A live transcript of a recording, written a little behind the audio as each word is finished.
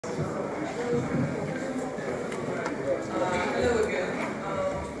Hello again.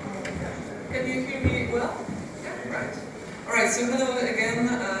 Can you hear me well? Yeah, right. Alright, so hello again.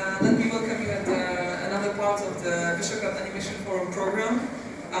 Let me welcome you at another part of the Visegrad Animation Forum program.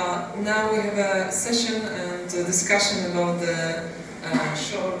 Now we have a session and a discussion about the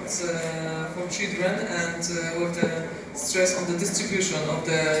shorts for children and with the stress on the distribution of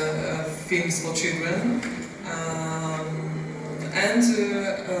the films for children.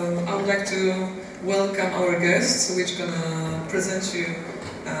 I would like to welcome our guests, which are going to present you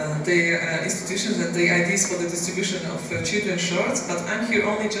their institutions and their ideas for the distribution of children's shorts. But I'm here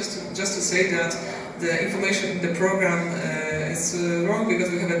only just to say that the information in the program is wrong because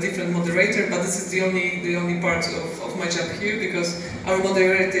we have a different moderator. But this is the only part of my job here, because our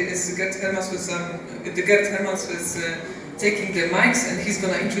moderator is Gert Hermans, who is taking the mics, and he's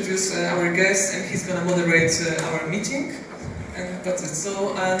going to introduce our guests, and he's going to moderate our meeting. And that's it.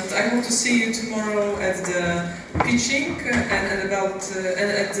 So, and I hope to see you tomorrow at the pitching and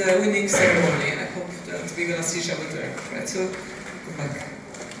at the winning ceremony. I hope that we're gonna see each other there. Right. So, goodbye.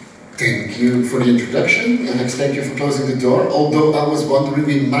 Thank you for the introduction, and thank you for closing the door. Although I was wondering,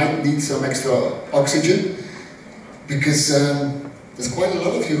 we might need some extra oxygen, because there's quite a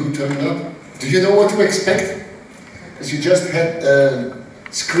lot of you who turned up. Do you know what to expect? Because you just had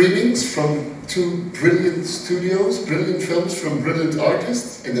screenings from 2 brilliant studios, brilliant films from brilliant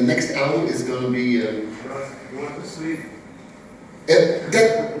artists, and the next hour is going to be... you want to sleep?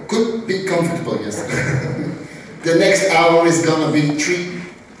 That could be comfortable, yes. The next hour is going to be 3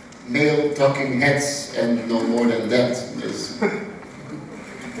 male talking heads, and no more than that.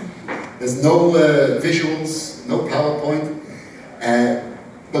 There's no visuals, no PowerPoint.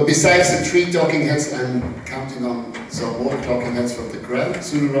 But besides the 3 talking heads, I'm counting on some more talking heads from the crowd,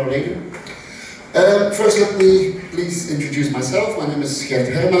 sooner or later. First, let me please introduce myself. My name is Gert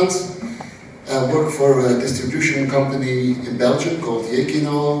Hermans. I work for a distribution company in Belgium called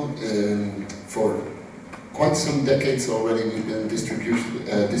Yekino. For quite some decades already, we've been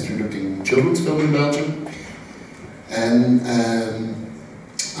distributing children's film in Belgium. And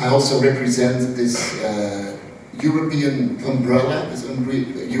I also represent this European umbrella, this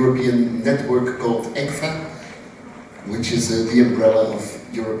European network called ECFA, which is the umbrella of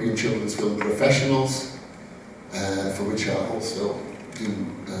European children's film professionals, for which I also do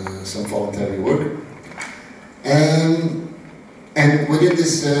some voluntary work. And within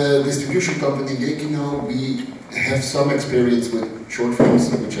this distribution company, Yekino, we have some experience with short films,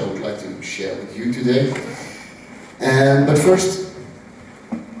 which I would like to share with you today. But first,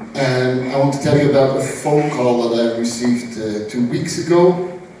 I want to tell you about a phone call that I received 2 weeks ago,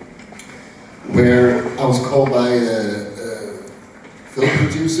 where I was called by a film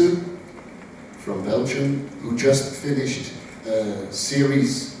producer from Belgium who just finished a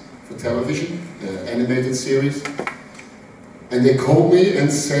series for television, an animated series. And they called me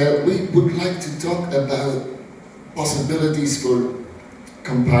and said, we would like to talk about possibilities for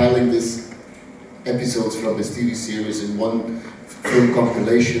compiling these episodes from this TV series in one film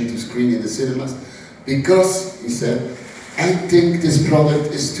compilation to screen in the cinemas, because, he said, I think this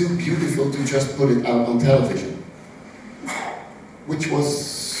product is too beautiful to just put it out on television. Which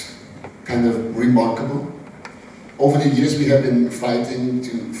was kind of remarkable. Over the years we have been fighting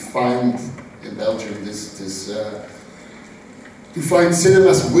to find in Belgium to find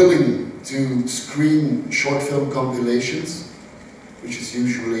cinemas willing to screen short film compilations, which is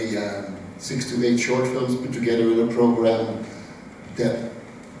usually 6 to 8 short films put together in a program that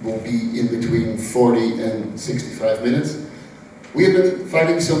will be in between 40 and 65 minutes. We have been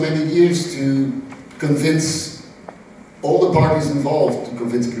fighting so many years to convince all the parties involved, to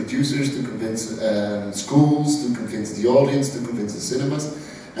convince producers, to convince schools, to convince the audience, to convince the cinemas.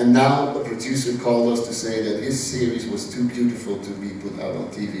 And now a producer called us to say that his series was too beautiful to be put out on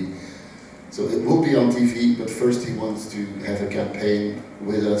TV. So it will be on TV, but first he wants to have a campaign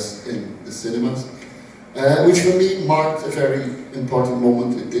with us in the cinemas. Which for me marked a very important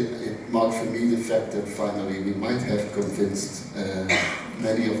moment. It marked for me the fact that finally we might have convinced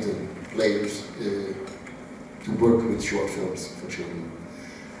many of the players to work with short films for children.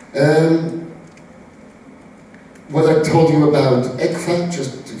 What I told you about ECFA,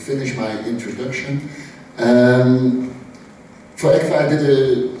 just to finish my introduction. For ECFA I did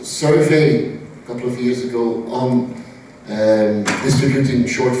a survey a couple of years ago on distributing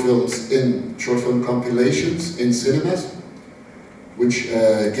short films in short film compilations in cinemas, which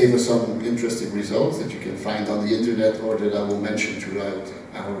gave us some interesting results that you can find on the internet or that I will mention throughout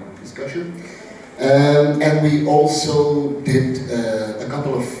our discussion. And we also did a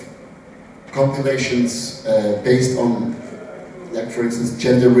couple of compilations based on like for instance,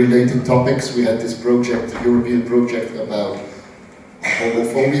 gender-related topics. We had this project, European project about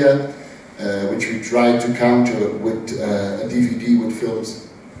homophobia, which we tried to counter with a DVD with films,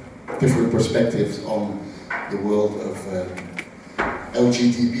 different perspectives on the world of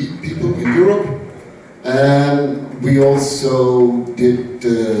LGBT people in Europe. And we also did,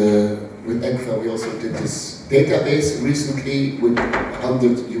 with ECFA, we also did this database recently with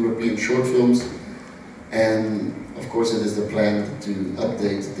 100 European short films. And of course it is the plan to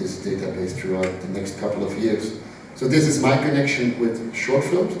update this database throughout the next couple of years. So this is my connection with short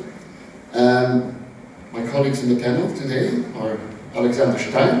films. My colleagues in the panel today are Alexander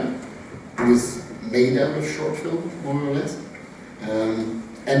Stein, who is made out of short film, more or less.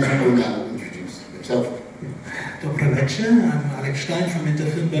 And he will now introduce himself. Dobro večer, I'm Alex Stein from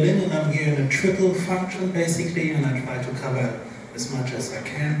Interfilm Berlin, and I'm here in a triple function basically, and I try to cover as much as I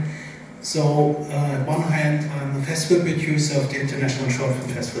can. So, on one hand, I'm the festival producer of the International Short Film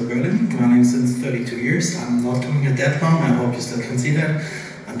Festival Berlin, running since 32 years. I'm not doing it that long, I hope you still can see that.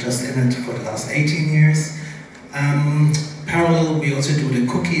 I'm just in it for the last 18 years. Parallel, we also do the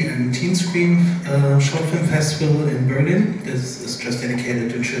Cookie and Teen Screen Short Film Festival in Berlin. This is just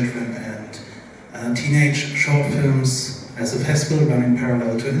dedicated to children and teenage short films as a festival running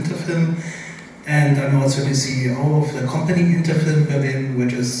parallel to Interfilm. And I'm also the CEO of the company Interfilm Berlin,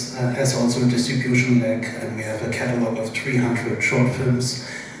 which has also a distribution leg, and we have a catalogue of 300 short films.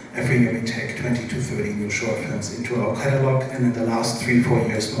 Every year we take 20 to 30 new short films into our catalogue, and in the last 3-4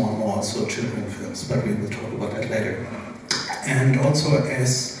 years more and more also children films, but we will talk about that later. And also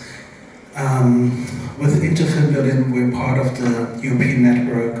as with Interfilm Berlin, we're part of the European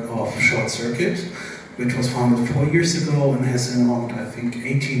network of Short Circuit, which was founded 4 years ago and has around, I think,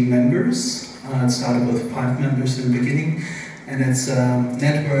 18 members. It started with 5 members in the beginning, and it's a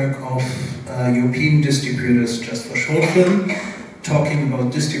network of European distributors just for short film, talking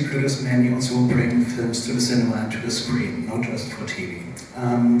about distributors mainly also who bring films to the cinema and to the screen, not just for TV.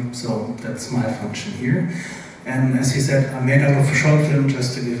 So that's my function here. And as he said, I'm made out of a short film,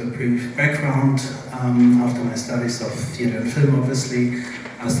 just to give a brief background. After my studies of theatre and film, obviously,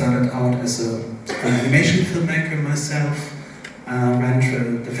 I started out as an animation filmmaker myself. Ran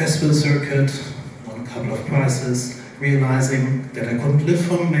through the festival circuit, won a couple of prizes, realizing that I couldn't live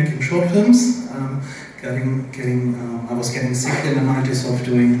from making short films. I was getting sick in the 90s of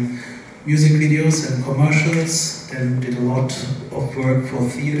doing music videos and commercials, then did a lot of work for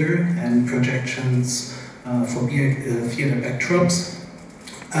theater and projections for theater backdrops.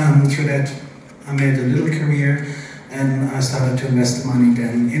 Through that, I made a little career, and I started to invest the money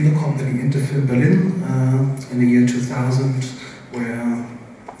then in the company Interfilm Berlin in the year 2000, where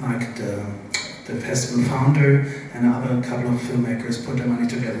like the festival founder and a couple of filmmakers put their money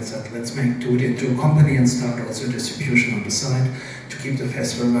together and said, let's do it into a company and start also distribution on the side to keep the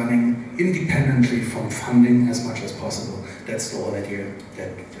festival running independently from funding as much as possible. That's the whole idea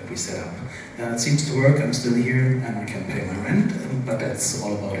that we set up. It seems to work, I'm still here and I can pay my rent, but that's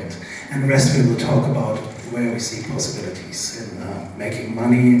all about it. And the rest we will talk about where we see possibilities in making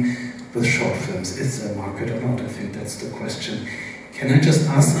money with short films. Is there a market or not? I think that's the question. Can I just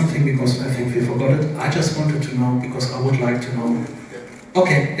ask something, because I think we forgot it? I just wanted to know, because I would like to know.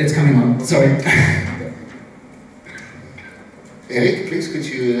 Okay, it's coming on, sorry. Eric, please, could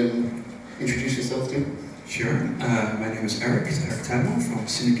you introduce yourself too? Sure, my name is Gert Hermans from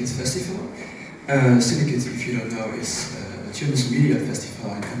Syndicate Festival. Syndicate, if you don't know, is a children's media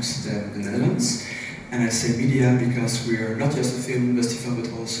festival in Amsterdam, the Netherlands. And I say media because we are not just a film festival,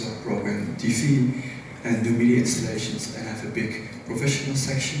 but also a program TV and do media installations, and have a big professional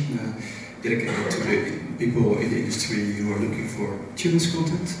section dedicated to the people in the industry who are looking for children's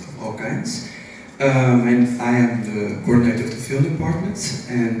content of all kinds. And I am the coordinator of the film department,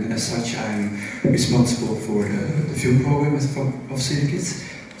 and as such I'm responsible for the film program of Syndicate.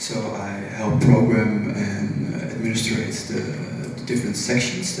 So I help program and administrate the different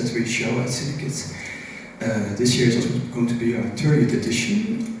sections that we show at Syndicate. This year is also going to be our 30th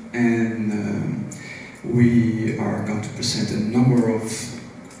edition, and we are going to present a number of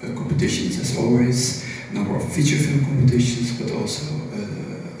competitions, as always, a number of feature film competitions, but also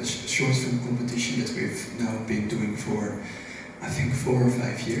a short film competition that we've now been doing for, I think, 4 or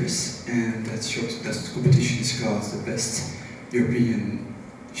 5 years. And that competition is called the Best European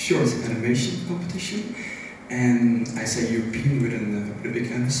Short Animation Competition. And I say European with a big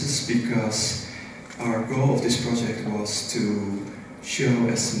emphasis, because our goal of this project was to show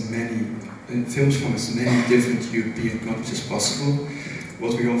as many films from as many different European countries as possible.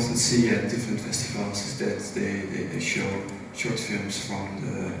 What we often see at different festivals is that they show short films from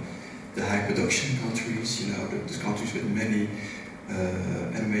the high production countries, you know, the countries with many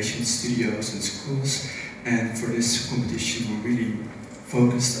animation studios and schools. And for this competition, we really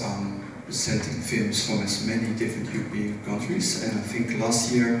focused on presenting films from as many different European countries. And I think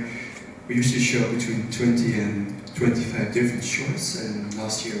last year we usually show between 20 and 25 different shorts. And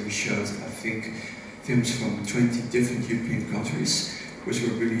last year we showed, I think, films from 20 different European countries, which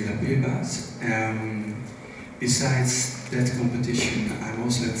we're really happy about. Besides that competition, I'm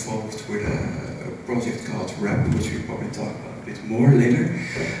also involved with a project called RAP, which we'll probably talk about a bit more later,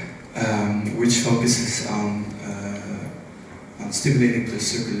 which focuses on stimulating the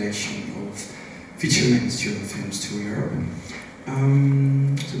circulation of feature-length children films to Europe.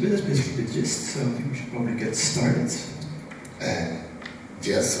 So that's basically the gist, so I think we should probably get started.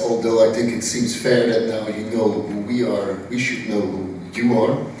 Yes, although I think it seems fair that now you know who we are, we should know who you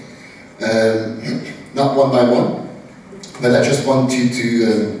are. Not one by one, but I just want you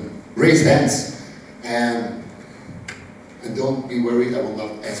to raise hands. And don't be worried, I will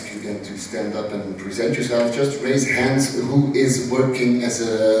not ask you then to stand up and present yourself. Just raise hands who is working as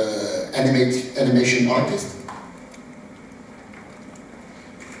an animation artist.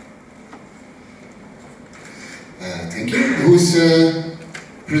 Thank you. Who's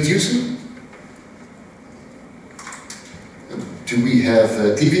producer? Do we have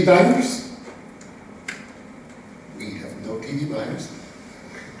TV buyers? We have no TV buyers.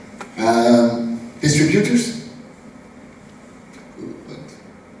 Distributors?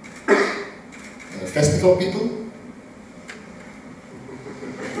 Festival people?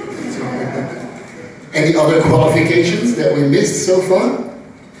 Any other qualifications that we missed so far?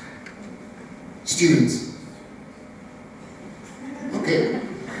 Students? Okay.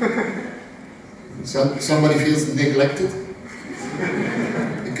 Somebody feels neglected?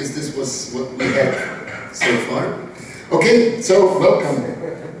 Because this was what we had so far. Okay, so welcome.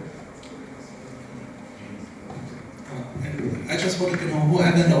 I just wanted to know,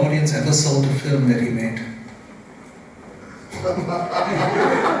 whoever in the audience ever sold a film that he made?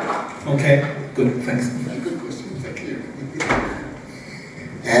 Okay, good, thanks. Good question, thank you.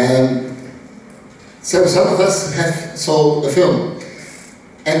 So some of us have sold a film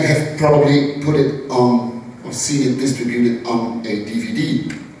and have probably put it on, or seen it distributed on a DVD,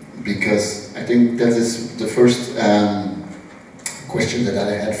 because I think that is the first question that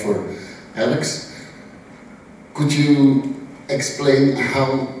I had for Alex. Could you explain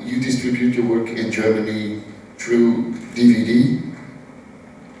how you distribute your work in Germany through DVD,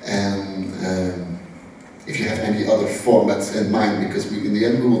 and if you have any other formats in mind, because in the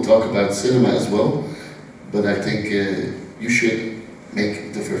end we will talk about cinema as well, but I think you should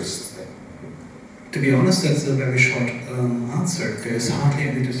make the first step. To be honest, that's a very short answer. There is hardly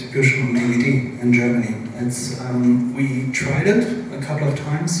any distribution on DVD in Germany. It's, we tried it a couple of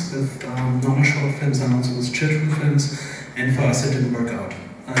times with normal short films and also with children films, and for us it didn't work out.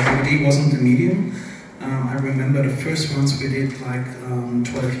 DVD wasn't the medium. I remember the first ones we did like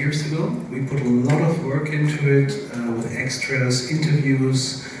 12 years ago. We put a lot of work into it with extras,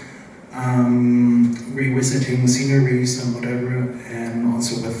 interviews, revisiting sceneries and whatever, and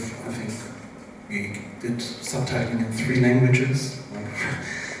also with, I think, we did subtitling in 3 languages,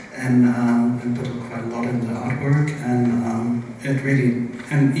 and put quite a lot in the artwork, and it really,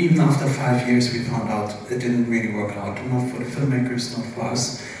 and even after 5 years we found out it didn't really work out, not for the filmmakers, not for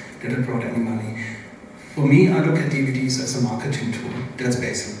us, that it brought any money. For me, I look at DVDs as a marketing tool. That's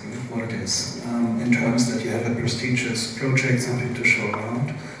basically what it is, in terms that you have a prestigious project, something to show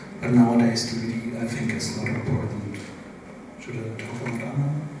around. But nowadays, DVD, I think, is not important. Should I talk about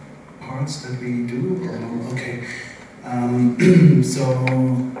other parts that we do? Okay.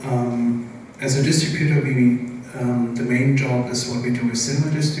 As a distributor, the main job is what we do with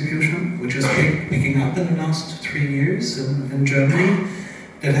cinema distribution, which is picking up in the last 3 years in Germany.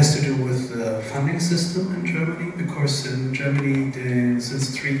 That has to do with the funding system in Germany, because in Germany,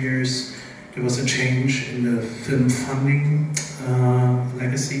 since 3 years, there was a change in the film funding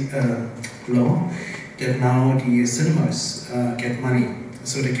legacy law, that now the cinemas get money.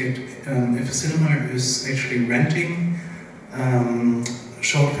 So they get, if a cinema is actually renting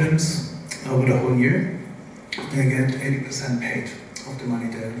short films over the whole year, they get 80% paid of the money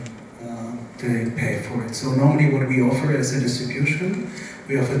they pay for it. So normally what we offer as a distribution,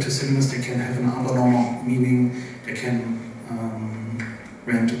 we offer to cinemas they can have an abonnement, meaning they can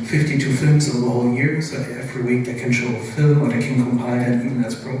rent 52 films over the whole year, so every week they can show a film, or they can compile that even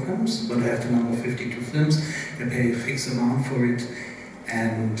as programs, but they have the number 52 films, they pay a fixed amount for it,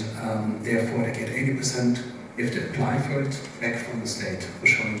 and therefore they get 80%, if they apply for it, back from the state for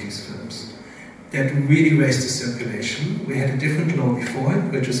showing these films. That really raised the circulation. We had a different law before,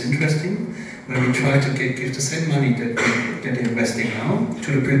 which is interesting, where we try to give the same money that they're investing now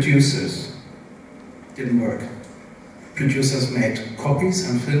to the producers. Didn't work. Producers made copies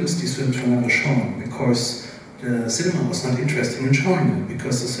and films. These films were never shown because the cinema was not interested in showing them,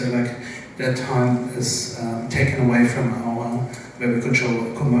 because they say like that time is taken away from our where we could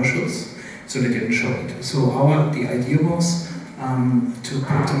show commercials, so they didn't show it. So the idea was to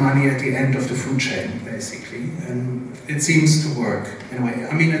put the money at the end of the food chain, basically, and it seems to work in a way.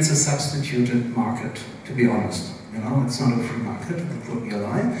 I mean, it's a substituted market, to be honest. You know, it's not a free market, it would be a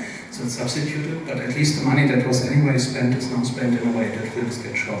lie. So it's substituted, but at least the money that was anyway spent is now spent in a way that films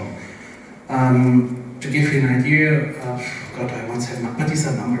get shown. To give you an idea, God, I once had, but these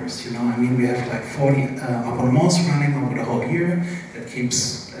are numbers, you know. I mean, we have like 40 abonnements running over the whole year. That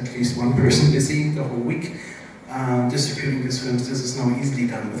keeps at least one person busy the whole week. Distributing these films, this is now easily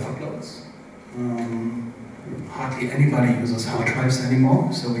done with uploads. Hardly anybody uses hard drives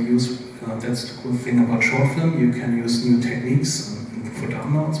anymore, so we use, that's the cool thing about short film, you can use new techniques for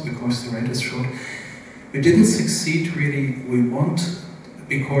downloads because the rate is short. We didn't succeed really, we want,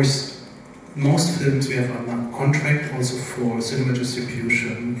 because most films we have a contract also for cinema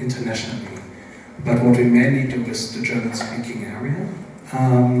distribution internationally. But what we mainly do is the German-speaking area,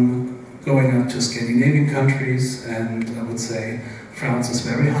 going up to Scandinavian countries, and I would say France is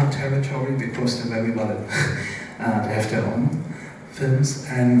very hard territory because they're very well, they have their own films,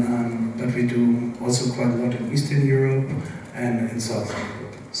 and but we do also quite a lot in Eastern Europe and in South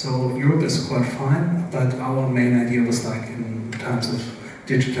Europe. So Europe is quite fine, but our main idea was like in terms of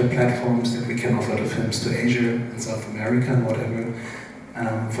digital platforms that we can offer the films to Asia and South America and whatever.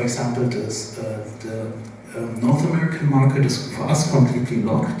 For example, the North American market is for us completely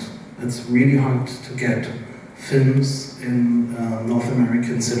locked. It's really hard to get films in North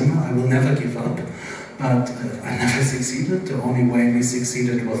American cinema. I will never give up, but I never succeeded. The only way we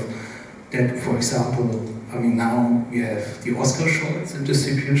succeeded was that, for example, I mean, now we have the Oscar shorts in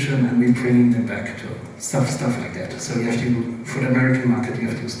distribution and we're bringing them back to stuff like that. So you have to, for the American market, you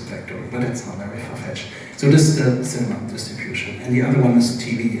have to use the back door, but it's not very far-fetched. So this is the cinema distribution, and the other one is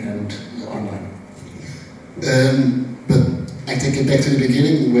TV and online. But I take it back to the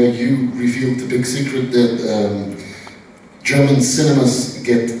beginning where you revealed the big secret that German cinemas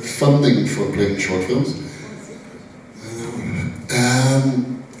get funding for playing short films.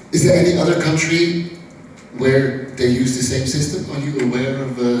 Is there any other country where they use the same system? Are you aware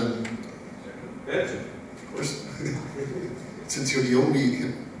of? Belgium. Of course. Since you're the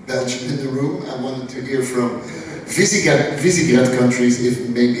only Belgian in the room, I wanted to hear from Visegrad countries if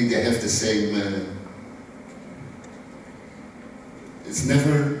maybe they have the same. It's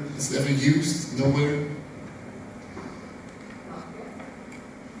never used nowhere.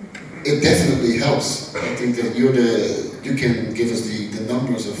 It definitely helps. I think that you can give us the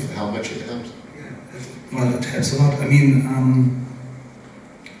numbers of how much it helps. Well, it helps a lot. I mean,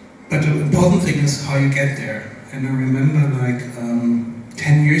 but the important thing is how you get there. And I remember like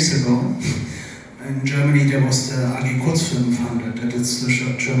 10 years ago, in Germany there was the AG Kurzfilm funded, that is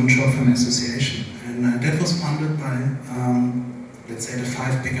the German Short Film Association. And that was funded by, let's say, the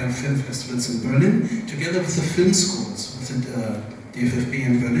 5 bigger film festivals in Berlin, together with the film schools, with the DFFB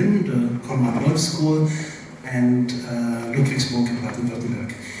in Berlin, the Konrad Wolf School, and Ludwigsburg in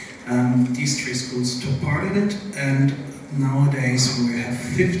Baden-Württemberg. These 3 schools took part in it, and nowadays we have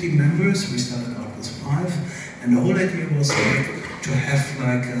 50 members. We started out with 5, and the whole idea was like to have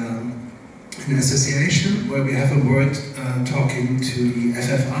like an association where we have a word talking to the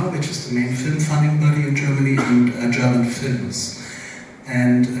FFA, which is the main film funding body in Germany, and German films.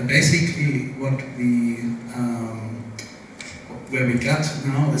 And basically what we where we got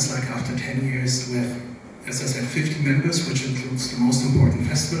now is like after 10 years we have, as I said, 50 members, which includes the most important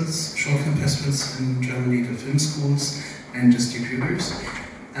festivals, short film festivals in Germany, the film schools and distributors.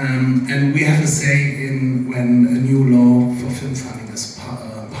 And we have a say in when a new law for film funding is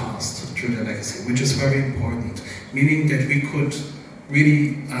passed through the legacy, which is very important, meaning that we could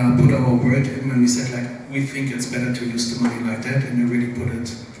really put our word in when we said like, we think it's better to use the money like that, and we really put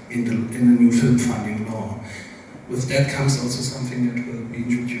it in the new film funding law. With that comes also something that will be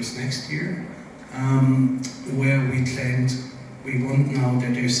introduced next year, where we claimed we want now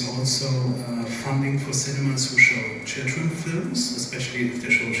that there's also funding for cinemas who show children films, especially if they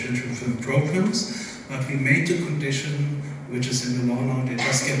show children film programs, but we made the condition, which is in the law now, they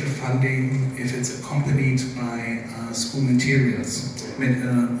just get the funding if it's accompanied by school materials.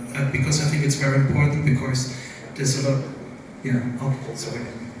 Because I think it's very important, because there's a lot, yeah, oh, sorry.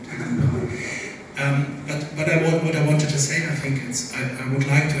 But what I wanted to say, I think I would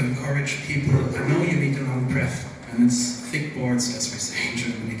like to encourage people. I know you need a long breath, and it's thick boards, as we say in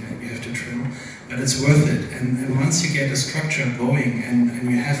Germany, that you have to drill. but it's worth it. And once you get a structure going, and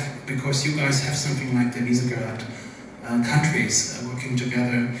you have, because you guys have something like the Visegrad countries working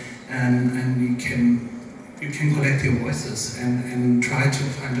together, and you can collect your voices and try to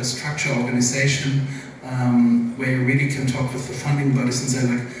find a structure, organization where you really can talk with the funding bodies and say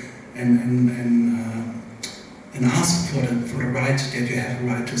like, and ask for the right that you have a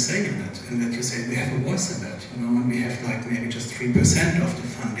right to say in it, and that you say we have a voice in that, you know, and we have like maybe just 3% of the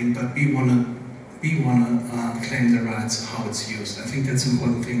funding, but we wanna claim the rights how it's used. I think that's an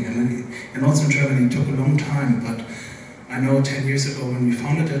important thing, and also in Germany it took a long time, but I know 10 years ago when we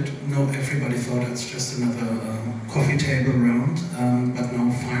founded it, everybody thought it's just another coffee table round, but now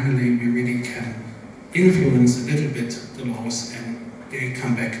finally we really can influence a little bit the laws, and they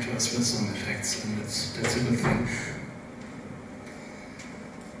come back to us with some effects, and that's a good thing.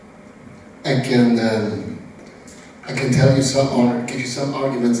 I can tell you give you some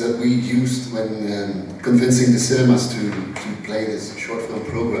arguments that we used when convincing the cinemas to play this short film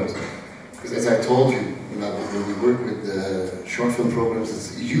programs. Because as I told you, when we work with short film programs,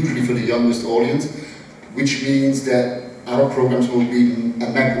 it's usually for the youngest audience, which means that our programs will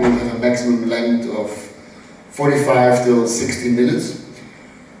have a maximum length of 45 till 60 minutes,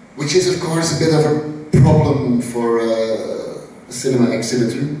 which is of course a bit of a problem for a cinema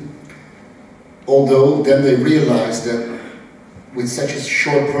exhibitor. Although then they realize that with such a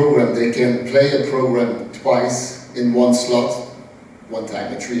short program they can play a program twice in one slot, one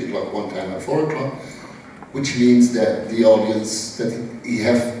time at 3 o'clock, one time at 4 o'clock, which means that the audience, that he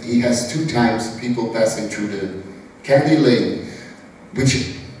has 2 times people passing through the candy lane,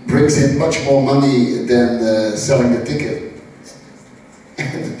 which brings in much more money than selling the ticket,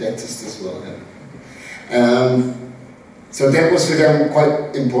 and the dentist as well. Yeah. So that was for them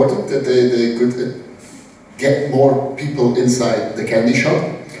quite important, that they could get more people inside the candy shop.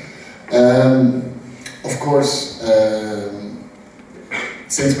 Of course,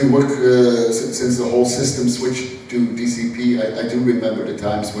 since we work, since the whole system switched to DCP, I do remember the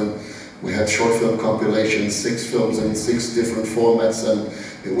times when we had short film compilations, 6 films in 6 different formats, and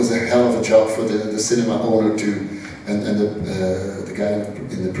it was a hell of a job for the cinema owner and the guy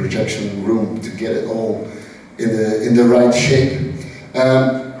in the projection room to get it all in the right shape.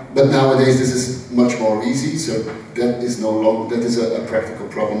 But nowadays this is much more easy, so that is no longer, that is a practical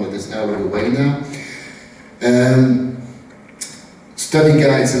problem that is out of the way now. Study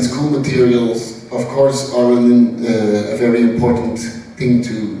guides and school materials, of course, are a very important thing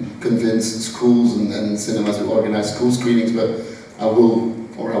to convince schools and cinemas to organize school screenings, but I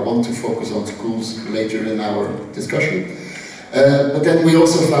want to focus on schools later in our discussion. But then we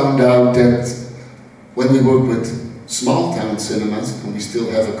also found out that when we work with small town cinemas, and we still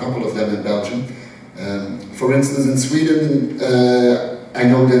have a couple of them in Belgium, for instance in Sweden, I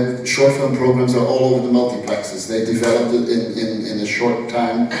know that short film programs are all over the multiplexes. They developed it in a short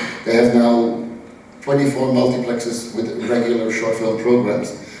time. They have now 24 multiplexes with regular short film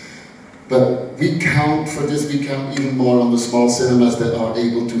programs. But we count even more on the small cinemas that are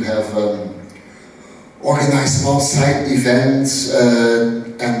able to have organized small site events,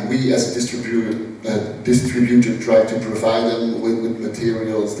 and we as a distributor try to provide them with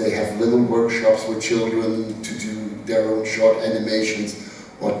materials. They have little workshops with children to do their own short animations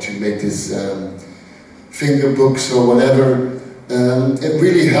or to make this finger books or whatever. It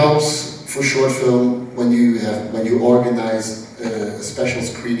really helps for short film when you organize a special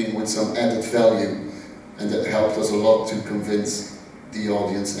screening with some added value, and that helped us a lot to convince the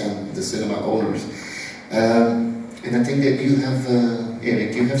audience and the cinema owners. And I think that you have,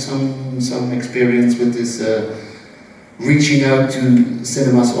 Erik, you have some experience with this reaching out to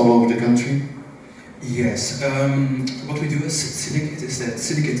cinemas all over the country. Yes, what we do as Syndicate is that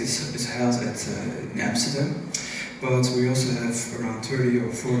Syndicate is held in Amsterdam, but we also have around 30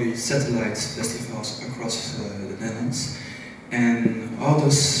 or 40 satellite festivals across the Netherlands. And all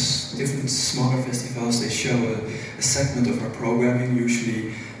those different smaller festivals, they show a segment of our programming,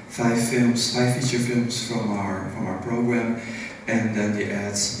 usually 5 feature films from our program, and then they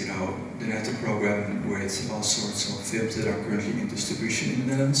add the program with all sorts of films that are currently in distribution in the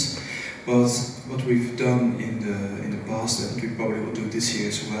Netherlands. But what we've done in the past, and we probably will do this year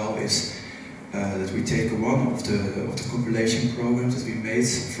as well, is that we take one of the compilation programs that we made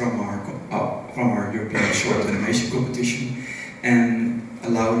from our European short animation competition, and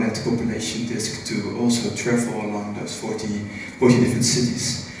allow that compilation disc to also travel along those 40 different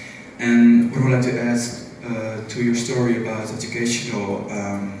cities. And what I would like to add to your story about educational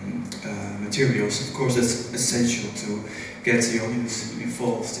materials, of course that's essential to get the audience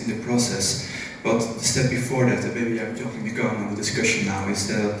involved in the process. But the step before that, and maybe I'm jumping the gun on the discussion now, is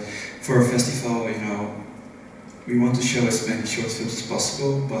that for a festival, you know, we want to show as many short films as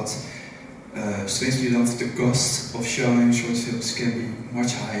possible, but strangely enough, the cost of showing short films can be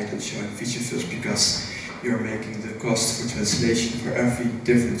much higher than showing feature films, because you're making the cost for translation for every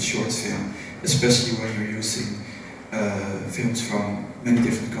different short film, especially when you're using films from many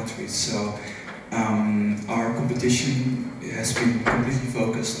different countries. So our competition has been completely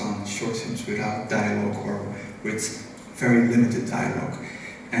focused on short films without dialogue or with very limited dialogue.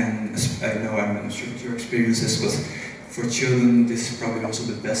 And I know, I'm not sure what your experience is, but for children this is probably also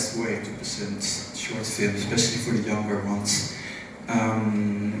the best way to present short films, especially for the younger ones.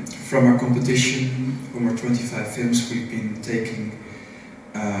 From our competition, from our 25 films, we've been taking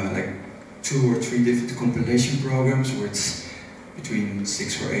like 2 or 3 different compilation programs where it's between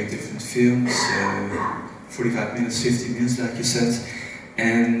 6 or 8 different films, 45 minutes, 50 minutes, like you said,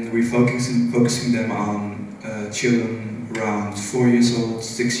 and we're focusing them on children around 4 years old,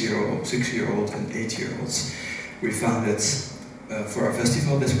 6-year-old, and 8-year-olds. We found that for our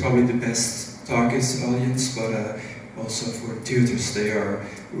festival, that's probably the best target audience, but also for tutors, they are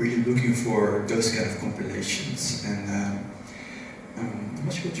really looking for those kind of compilations. And I'm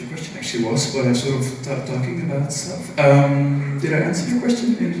not sure what your question actually was, but I'm sort of talking about stuff. Did I answer your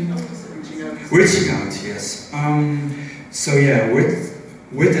question? Reaching out, yes. So yeah, with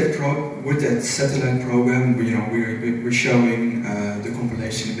that satellite program, we're showing the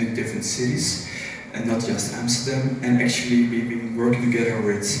compilation in many different cities, and not just Amsterdam. And actually, we've been working together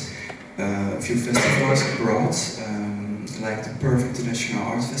with a few festivals abroad, like the Perth International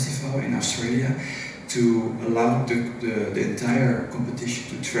Arts Festival in Australia, to allow the entire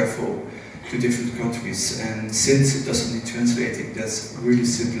competition to travel to different countries. And since it doesn't need translating, that really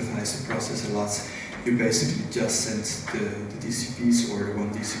simplifies the process a lot. You basically just send the DCPs or the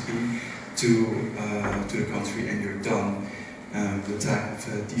one DCP to the country and you're done. The time of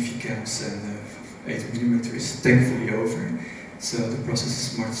DV cams and 8mm is thankfully over, so the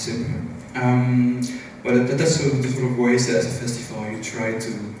process is much simpler. But that's sort of the sort of ways that as a festival you try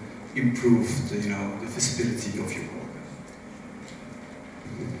to improve the visibility of your work.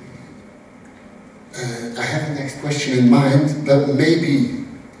 I have the next question in mind, but maybe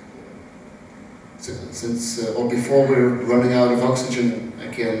since or before we're running out of oxygen, I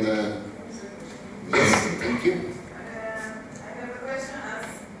can. Yes, thank you. I have a question.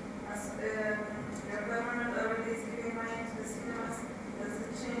 As the government already is giving money to the cinemas, does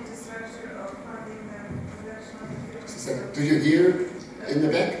it change the structure of funding the production of the films? So, do you hear in the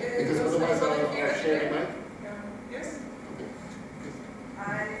back? Because otherwise I'll share the mic. Yes? I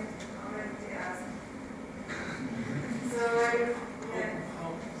already asked. So,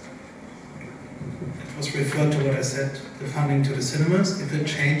 It was referred to what I said, the funding to the cinemas. If it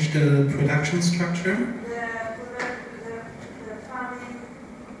changed the production structure? The funding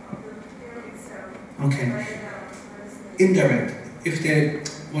of the film itself. Okay. Indirect.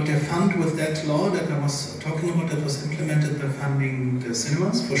 What they fund with that law that I was talking about, that was implemented by funding the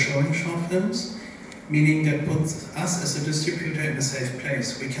cinemas for showing short films, meaning that puts us as a distributor in a safe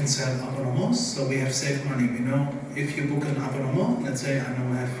place. We can sell abonnements, so we have safe money. We know if you book an abonnement, let's say I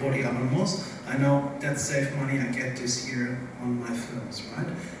know I have 40 abonnements, I know that's safe money I get this year on my films, right?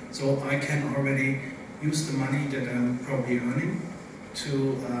 So I can already use the money that I'm probably earning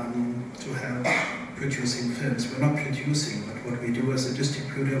to help producing films. We're not producing, but what we do as a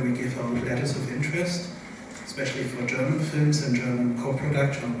distributor, we give out letters of interest, especially for German films and German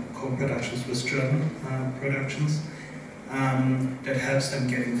co-productions with German productions, that helps them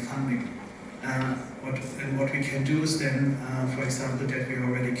getting funding. What we can do is then, for example, that we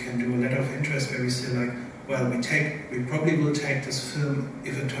already can do a letter of interest where we say like, well, we probably will take this film,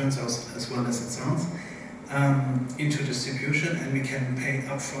 if it turns out as well as it sounds, into distribution, and we can pay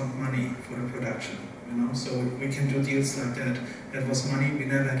upfront money for the production. So we can do deals like that. That was money we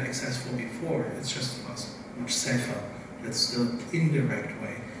never had access for before. It's just was much safer. That's the indirect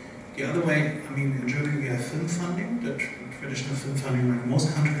way. The other way, I mean, in Germany we have film funding, the traditional film funding like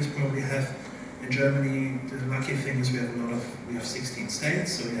most countries probably have. In Germany, the lucky thing is we have 16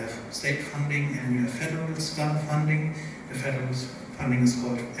 states, so we have state funding and we have federal funding. The federal funding is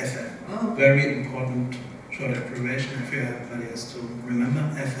called FF. Very important short abbreviation, everybody has to remember.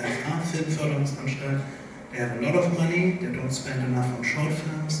 FFA, Filmförderungsanstalt. They have a lot of money, they don't spend enough on short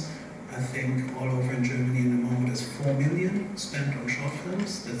films. I think all over in Germany in the moment is 4 million spent on short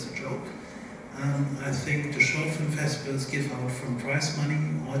films, that's a joke. I think the short film festivals give out from prize money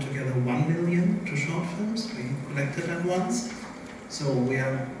altogether 1 million to short films. We collected that once. So we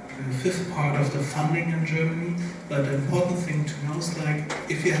are the fifth part of the funding in Germany. But the important thing to know is, like,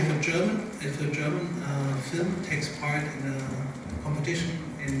 if you have a German film takes part in a competition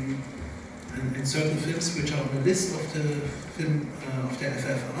in certain films which are on the list of the film of the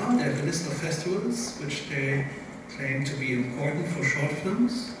FFR, they have a list of festivals which they claim to be important for short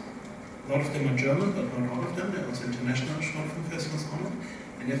films. A lot of them are German, but not all of them. There are also international short film festivals on it.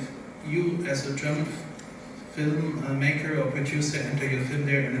 And if you, as a German film maker or producer, enter your film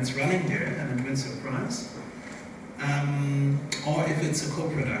there and it's running there and it wins a prize, or if it's a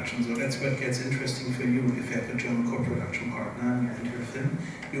co-production, so that's what gets interesting for you. If you have a German co-production partner and you enter your film,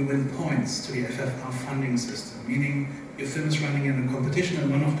 you win points to the FFR funding system, meaning your film is running in a competition in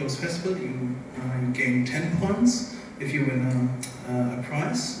one of those festivals, you gain 10 points. If you win a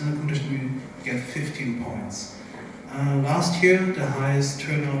prize in a competition, you get 15 points. Last year, the highest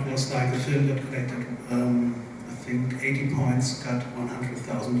turnout was like a film that collected, I think, 80 points, got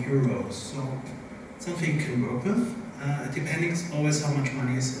 100,000 euros. So something you can work with. Depending always how much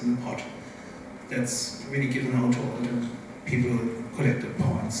money is in the pot. That's really given out to all the people who collected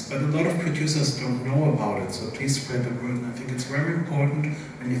points. But a lot of producers don't know about it, so please spread the word. And I think it's very important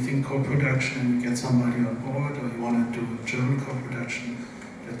when you think co-production and you get somebody on board, or you want to do a German co-production,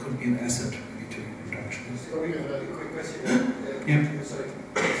 that could be an asset really to your production. Sorry, a quick question. Yeah. Sorry,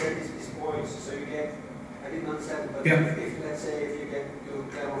 you said these points, so you get, I didn't understand, but yeah. if let's say if you get to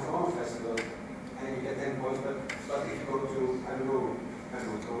Clermont Festival, and you get 10 points, but if you go to, I don't know,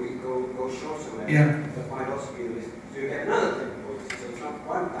 go short somewhere, yeah. that might also be the list. So you get another 10 points, so it's not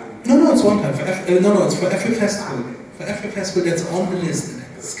one time. No, it's one time. It's for every festival. For every festival that's on the list.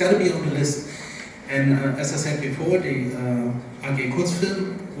 It's got to be on the list. And as I said before, the AG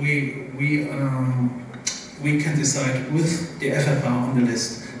Kurzfilm, we can decide with the FFR on the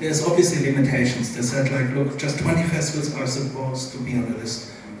list. There's obviously limitations. They said, like, look, just 20 festivals are supposed to be on the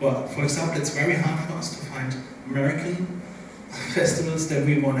list. Well, for example, it's very hard for us to find American festivals that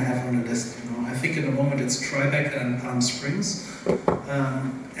we want to have on the list. You know, I think at the moment it's Tribeca and Palm Springs.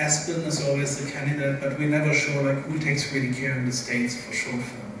 Aspen is always a candidate, but we never show like who takes really care in the States for short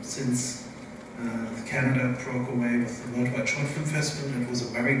film. Since Canada broke away with the Worldwide Short Film Festival, that was a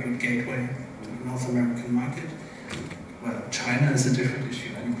very good gateway to the North American market. Well, China is a different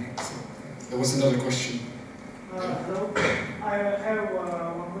issue anyway. So. There was another question. Hello. I have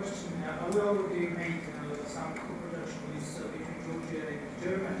one question. We already made some co-production between Georgia and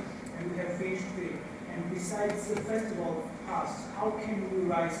Germany, and we have finished it. And besides the festival pass, how can we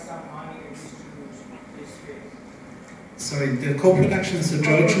raise some money and distribute this film? Sorry, the co-production is the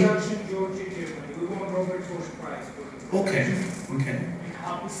Georgian? Co-production, Georgia, Germany. We want Robert Bosch Prize for it. Okay. And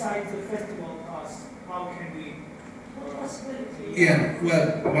besides the festival pass, how can we? Yeah,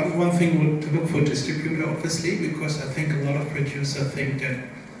 well, one thing would to look for distributor, obviously, because I think a lot of producers think that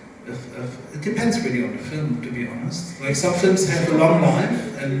it depends really on the film, to be honest. Like some films have a long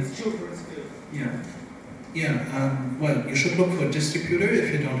life, and well, you should look for a distributor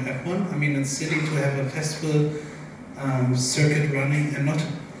if you don't have one. I mean, it's silly to have a festival circuit running and not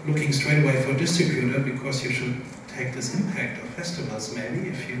looking straight away for a distributor, because you should take this impact of festivals maybe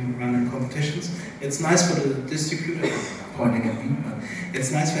if you run in competitions. It's nice for the distributor, pointing at me, but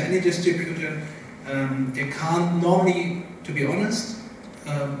it's nice for any distributor. They can't normally, to be honest,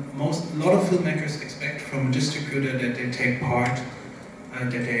 a lot of filmmakers expect from a distributor that they take part, that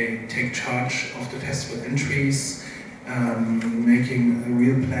they take charge of the festival entries, making a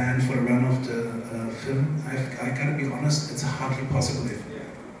real plan for the run of the film. I gotta be honest, it's hardly possible.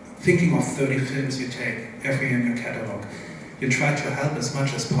 Thinking of 30 films you take every year in your catalogue. You try to help as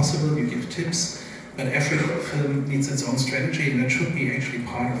much as possible, you give tips, but every film needs its own strategy, and that should be actually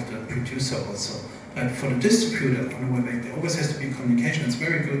part of the producer also. But for the distributor, there always has to be communication. It's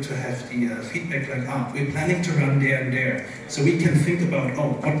very good to have the feedback like, we're planning to run there and there. So we can think about,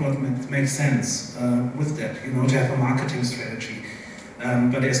 what makes sense with that, you know, to have a marketing strategy.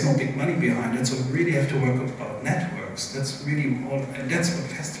 But there's no big money behind it, so we really have to work about networks. That's really all, and that's what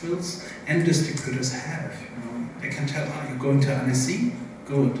festivals and distributors have. You know, they can tell, you're going to Annecy?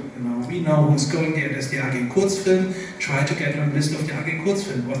 Good. You know, we know who's going there. There's the AG Kurzfilm. Try to get on the list of the AG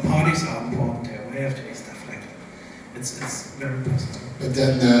Kurzfilm. What parties are important there? Where have to be stuff like that. It's very positive. But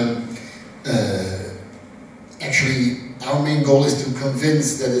then, actually, our main goal is to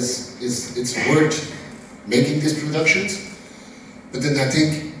convince that it's worth making these productions. But then I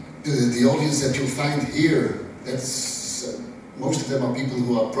think the audience that you'll find here, that's most of them are people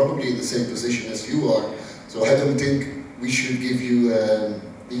who are probably in the same position as you are. So I don't think we should give you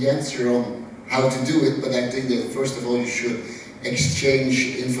the answer on how to do it, but I think that first of all you should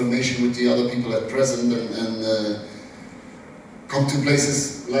exchange information with the other people at present and come to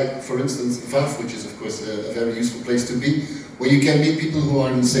places like, for instance, VAF, which is of course a very useful place to be, where you can meet people who are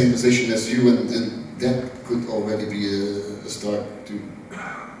in the same position as you, and that could already be a start to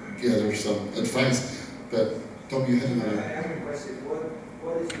gather some advice. But Tom, you had another. I have a question.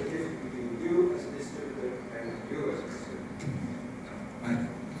 What is the difference between you as a distributor and you as a distributor? I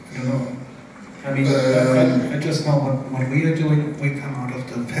don't know. I mean, I just know what we are doing. We come out of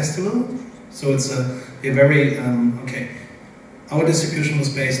the festival, so it's a very okay. Our distribution was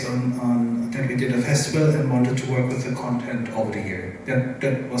based on that we did a festival and wanted to work with the content over the year.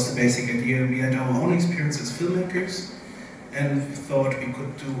 That was the basic idea. We had our own experience as filmmakers, and thought we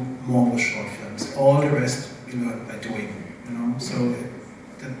could do more with short films. All the rest we learned by doing, you know. So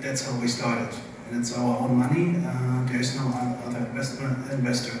that's how we started, and it's our own money. There's no other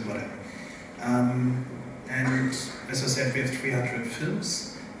investor, whatever. And as I said, we have 300 films.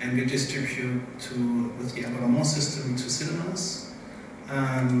 And we distribute with the abonnement system to cinemas.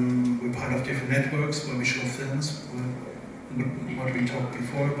 We're part of different networks where we show films, what we talked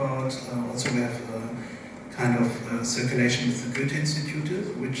before about. Also we have a kind of circulation with the Gert Hermans,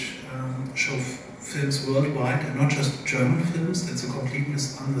 which show films worldwide, and not just German films. That's a complete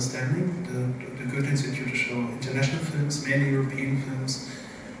misunderstanding. The Gert Hermans show international films, mainly European films,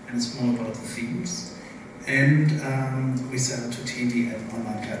 and it's more about the themes. And we sell to TV and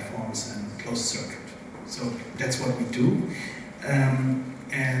online platforms and closed circuit. So that's what we do.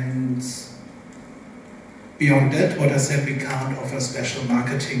 And beyond that, what I said, we can't offer special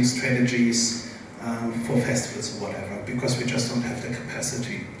marketing strategies for festivals or whatever, because we just don't have the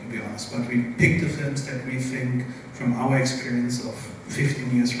capacity, to be honest. But we pick the films that we think, from our experience of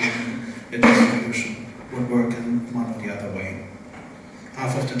 15 years running, the distribution would work in one or the other way.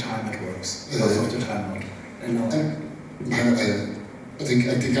 Half of the time it works, half of the time not. I think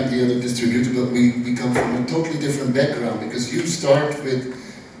I'm the other distributor, but we come from a totally different background, because you start with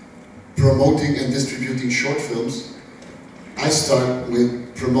promoting and distributing short films. I start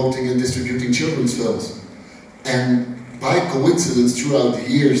with promoting and distributing children's films. And by coincidence, throughout the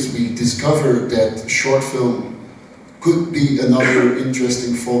years, we discovered that short film could be another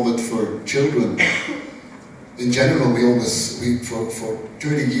interesting format for children. In general, for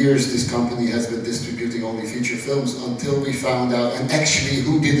 30 years, this company has been distributing only feature films, until we found out, and actually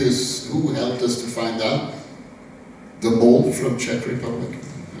who helped us to find out? The Mole from Czech Republic.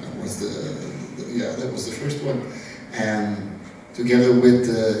 That was that was the first one. And together with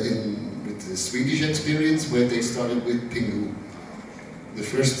the Swedish experience, where they started with Pingu. The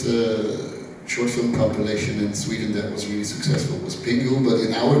first short film compilation in Sweden that was really successful was Pingu, but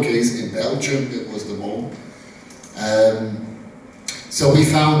in our case, in Belgium, it was The Mole. So we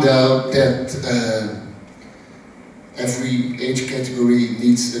found out that every age category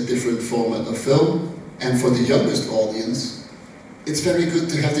needs a different format of film, and for the youngest audience, it's very good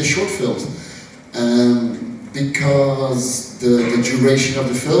to have the short films, because the duration of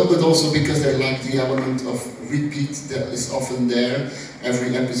the film, but also because they like the element of repeat that is often there.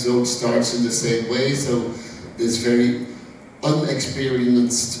 Every episode starts in the same way, so this very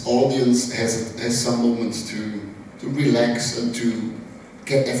unexperienced audience has some moments to relax and to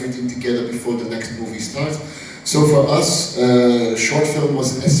get everything together before the next movie starts. So for us, short film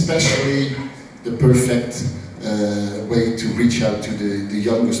was especially the perfect way to reach out to the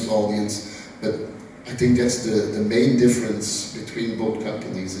youngest audience. But I think that's the main difference between both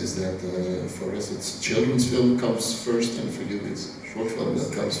companies, is that for us it's children's film comes first, and for you it's short film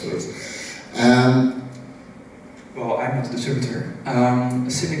that comes first. Well, I'm not a distributor.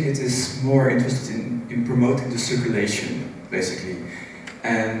 The syndicate is more interested in promoting the circulation, basically.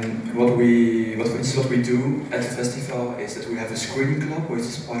 And what we do at the festival is that we have a screening club, which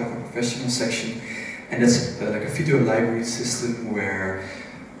is part of a professional section, and that's like a video library system where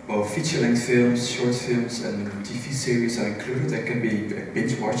both feature-length films, short films, and TV series are included. That can be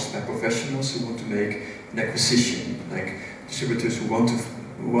binge-watched by professionals who want to make an acquisition, like distributors who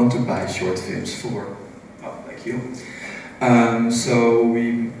want to buy short films for. Like you. So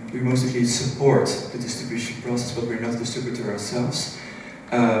we mostly support the distribution process, but we're not a distributor ourselves.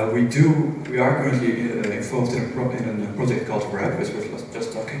 We are currently involved in a project called RAP, which we were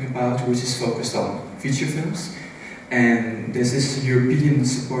just talking about, which is focused on feature films. And this is a European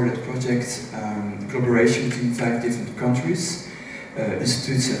supported project, collaboration between 5 different countries,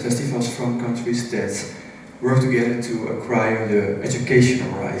 institutes and festivals from countries that work together to acquire the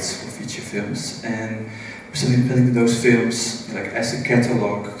educational rights for feature films, and presenting those films like as a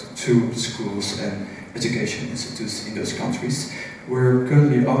catalogue to schools and education institutes in those countries. We're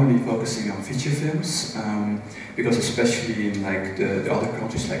currently only focusing on feature films, because especially in like the other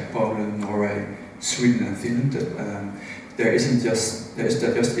countries like Poland, Norway, Sweden and Finland, there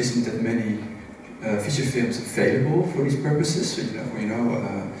just isn't that many feature films available for these purposes. So,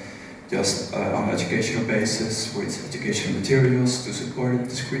 just on an educational basis with educational materials to support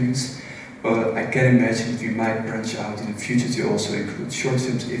the screenings. But I can imagine that we might branch out in the future to also include short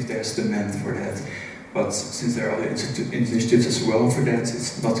films if there's demand for that. But since there are other initiatives as well for that,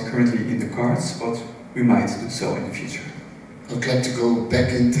 it's not currently in the cards, but we might do so in the future. I'd like to go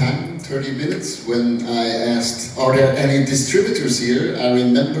back in time, 30 minutes, when I asked, are there any distributors here? I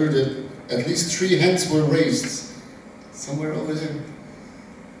remember that at least 3 hands were raised, somewhere over there.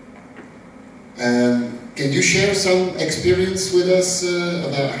 Can you share some experience with us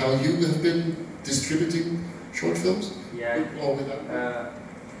about how you have been distributing short films? Yeah,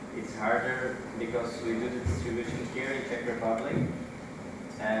 it's harder because we do the distribution here in Czech Republic,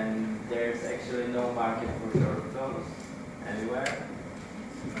 and there's actually no market for short films anywhere.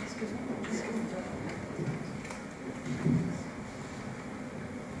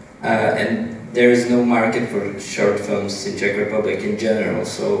 And there is no market for short films in Czech Republic in general,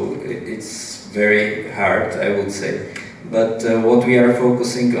 so it's very hard, I would say. But what we are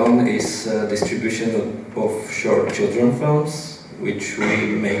focusing on is distribution of short children films, which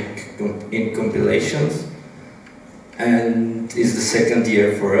we make in compilations, and it's the second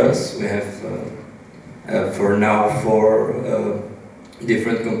year for us. We have for now 4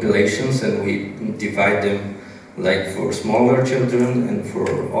 different compilations, and we divide them like for smaller children and for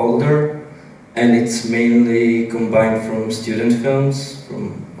older, and it's mainly combined from student films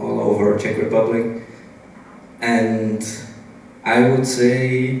from all over Czech Republic. And I would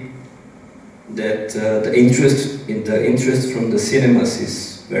say that the interest from the cinemas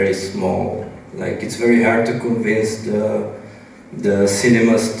is very small. Like, it's very hard to convince the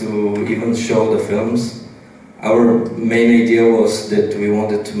cinemas to even show the films. Our main idea was that we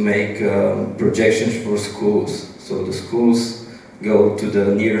wanted to make projections for schools. So the schools go to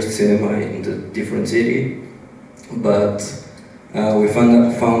the nearest cinema in the different city, but we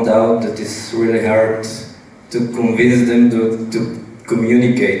found out that it's really hard to convince them to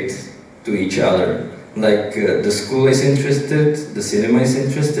communicate to each other. Like, the school is interested, the cinema is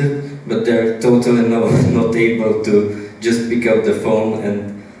interested, but they're totally not able to just pick up the phone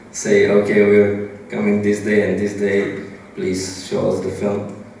and say, okay, we're coming this day and this day, please show us the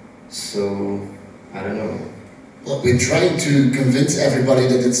film. So, I don't know. Well, we're trying to convince everybody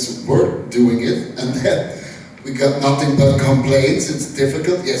that it's worth doing it, and then we got nothing but complaints. It's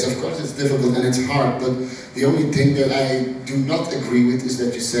difficult. Yes, of course it's difficult and it's hard, but the only thing that I do not agree with is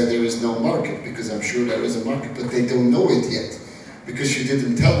that you said there is no market, because I'm sure there is a market, but they don't know it yet, because you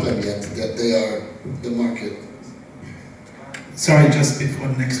didn't tell them yet that they are the market. Sorry, just before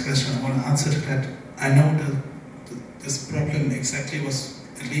the next question, I want to answer to that. I know that this problem exactly was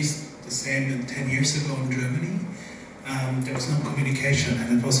at least the same 10 years ago in Germany. There was no communication,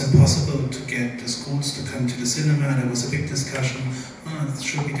 and it was impossible to get the schools to come to the cinema. There was a big discussion,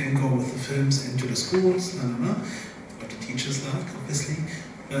 should we then go with the films into the schools, what the teachers loved, obviously.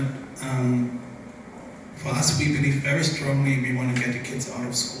 But for us, we believe very strongly we want to get the kids out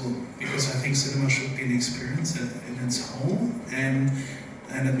of school, because I think cinema should be an experience in its whole, and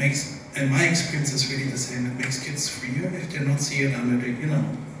it makes, and my experience is really the same, it makes kids freer if they not see it under the,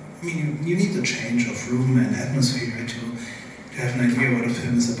 I mean, you need a change of room and atmosphere to have an idea what a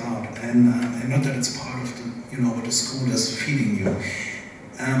film is about, and not that it's part of the, what the school is feeding you.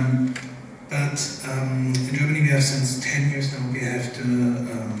 But in Germany we have since 10 years now, we have the,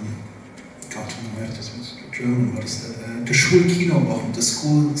 German, what is that? The Schulkinowochen, the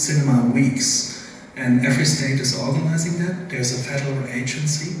school cinema weeks. And every state is organizing that. There's a federal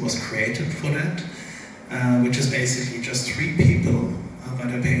agency, was created for that, which is basically just 3 people, but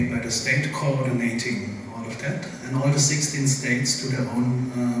they're paid by the state coordinating all of that. And all the 16 states do their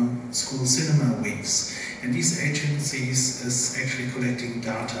own school cinema weeks. And these agencies is actually collecting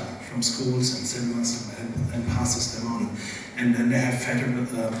data from schools and cinemas and passes them on. And then they have federal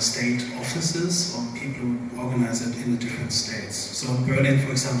state offices or people who organize it in the different states. So in Berlin,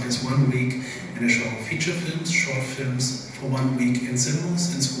 for example, there's 1 week and they show feature films, short films for 1 week in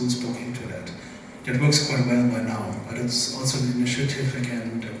cinemas, and schools book into that. That works quite well by now, but it's also an initiative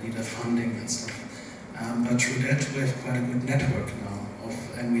again that needs funding and stuff. But through that we have quite a good network now,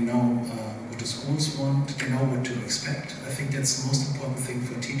 and we know what the schools want, they know what to expect. I think that's the most important thing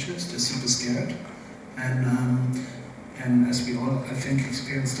for teachers, they're super scared. And as we all, I think,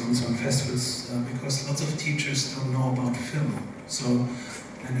 experienced also on festivals, because lots of teachers don't know about film. So,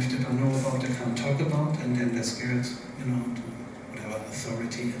 and if they don't know about, they can't talk about, and then they're scared, to whatever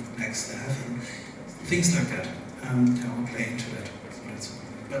authority next they have, and things like that. They all play into it.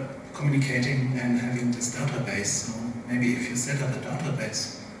 But communicating and having this database, so maybe if you set up a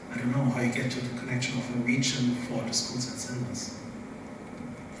database, I don't know how you get to the connection of a region for the schools and cinemas.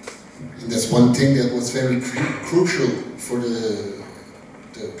 And that's one thing that was very crucial for the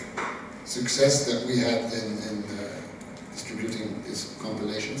success that we had in distributing these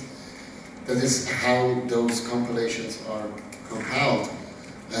compilations. That is how those compilations are compiled.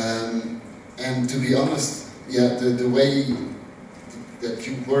 And to be honest, yeah, the way that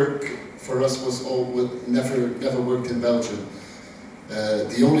you work for us was never worked in Belgium.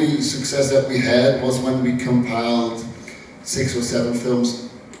 The only success that we had was when we compiled 6 or 7 films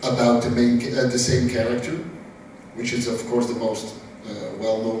about the same character, which is of course the most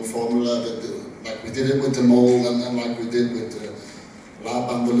well-known formula. Like we did it with the mole, and like we did with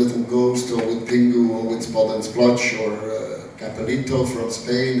Laban the Little Ghost, or with Pingu, or with Spot and Splotch, or Capelito from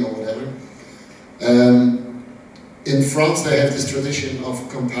Spain, or whatever. In France, they have this tradition of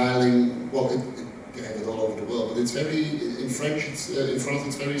compiling. Well, they have it all over the world, but it's very in France.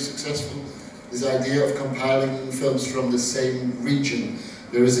 It's very successful. This idea of compiling films from the same region.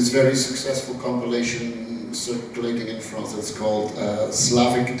 There is this very successful compilation circulating in France that's called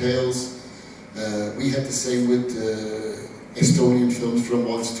Slavic Tales. We had the same with Estonian films from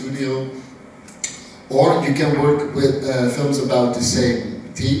one studio. Or you can work with films about the same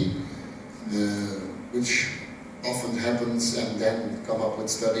theme, which often happens, and then come up with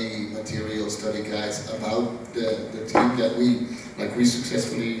study material, study guides about the theme that we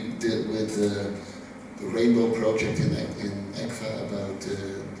successfully did with the Rainbow Project in ECFA about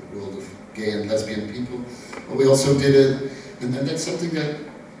the world of gay and lesbian people. But we also did it, and that's something that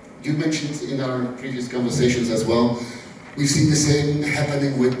you mentioned in our previous conversations as well. We've seen the same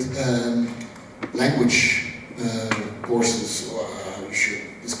happening with language courses, or how you should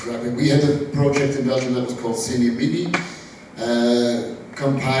describe it. We had a project in Belgium that was called Cine Mini,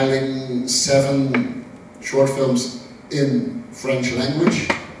 compiling 7 short films in French language.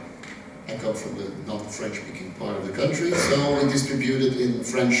 I come from the non-French speaking part of the country, so we distributed in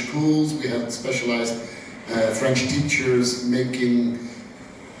French schools. We had specialized French teachers making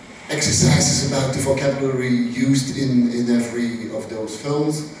exercises about the vocabulary used in every of those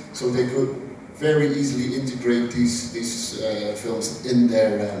films, so they could very easily integrate these films in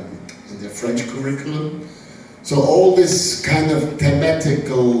their French curriculum. So all this kind of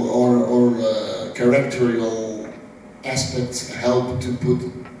thematical or characterial aspects help to put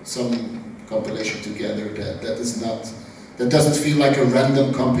some compilation together that doesn't feel like a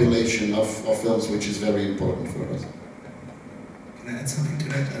random compilation of films, which is very important for us. Can I add something to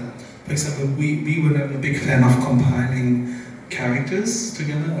that? For example, we were a big fan of compiling characters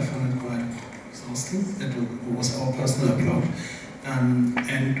together. I found it quite exhausting. That was our personal approach.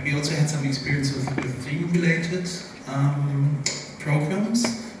 And we also had some experience with theme-related programs.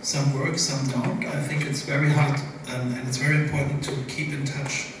 Some work, some don't. I think it's very hard and it's very important to keep in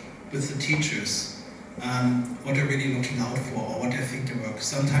touch with the teachers, what they're really looking out for, or what they think they work.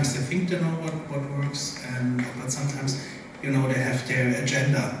 Sometimes they think they know what works, but sometimes, you know, they have their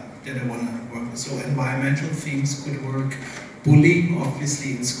agenda that they want to work with. So environmental themes could work. Bullying,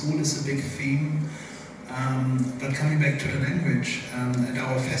 obviously, in school is a big theme. But coming back to the language, at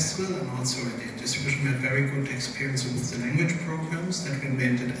our festival and also at the distribution, we had very good experience with the language programs that we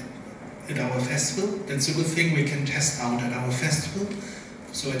invented at our festival. That's a good thing we can test out at our festival.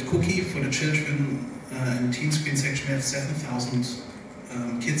 So at Cookie, for the children and teen screen section, we have 7,000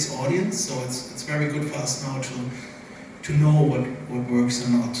 kids audience, so it's very good for us now to know what works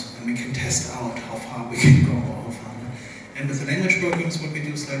and not, and we can test out how far we can go or how far not. And with the language programs, what we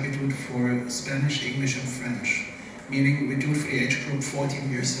do is like we do it for Spanish, English and French, meaning we do it for the age group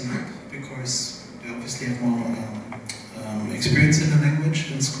 14 years and up, because they obviously have more experience in the language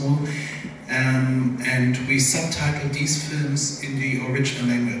in school. And we subtitle these films in the original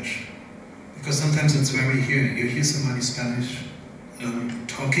language, because sometimes it's very you hear somebody Spanish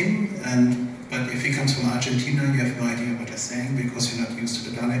talking, but if he comes from Argentina, you have no idea what they're saying because you're not used to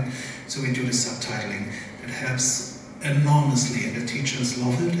the dialect. So we do the subtitling. It helps enormously, and the teachers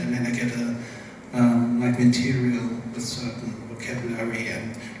love it, and then they get like material with certain vocabulary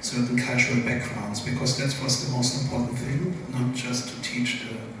and certain cultural backgrounds, because that was the most important thing, not just to teach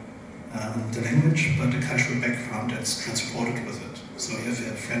the language, but the cultural background that's transported with it. So if you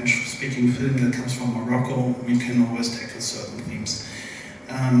have a French-speaking film that comes from Morocco, we can always tackle certain themes.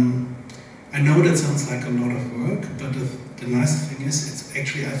 I know that sounds like a lot of work, but the nice thing is, it's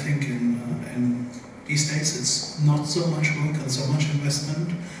actually, I think, in these days, it's not so much work and so much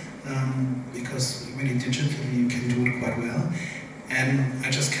investment, because really digitally you can do it quite well. And I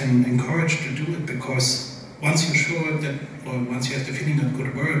just can encourage to do it, because once you're sure that, or once you have the feeling that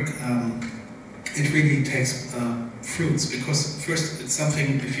good work, it really takes fruits, because first it's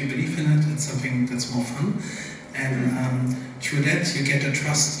something, if you believe in it, it's something that's more fun, and through that you get the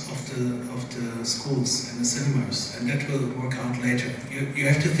trust of the schools and the cinemas, and that will work out later. You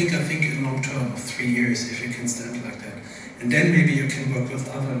have to think, I think, in long term of 3 years if you can stand like that, and then maybe you can work with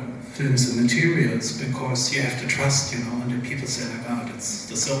other films and materials, because you have to trust, you know, and then people say like, oh, it's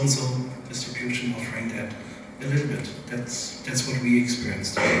the so-and-so distribution offering that. A little bit. That's what we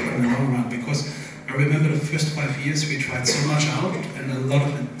experienced in the long run. Because I remember the first 5 years we tried so much out, and a lot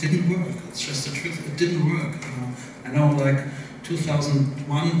of it didn't work. It's just the truth. It didn't work. You know, I know, like 2001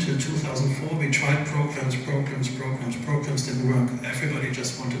 to 2004, we tried programs didn't work. Everybody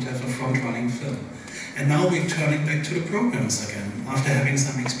just wanted to have a front-running film, and now we're turning back to the programs again after having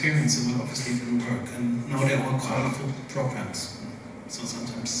some experience, and it obviously didn't work. And now they're all colorful programs. So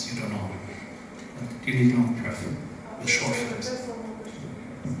sometimes you don't know. You need no prep, the short films.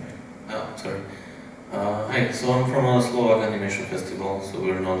 Oh, sorry. Hi, so I'm from a Slovak animation festival, so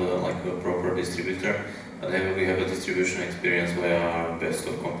we're not like a proper distributor, but we have a distribution experience via our best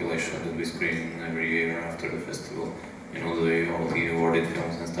of compilation that we screen every year after the festival, you know, all the awarded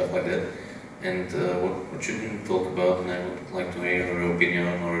films and stuff like that. And what you didn't talk about, and I would like to hear your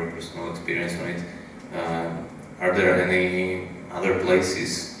opinion or your personal experience on it, are there any other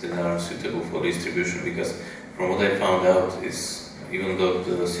places that are suitable for distribution? Because from what I found out is, even though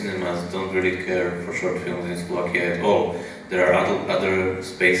the cinemas don't really care for short films in Slovakia at all, there are other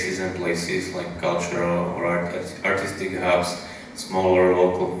spaces and places like cultural or artistic hubs, smaller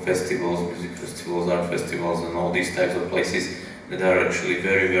local festivals, music festivals, art festivals, and all these types of places that are actually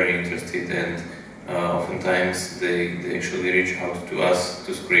very, very interested, and oftentimes they actually reach out to us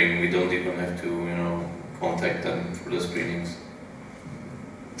to screen. We don't even have to, you know, contact them for the screenings.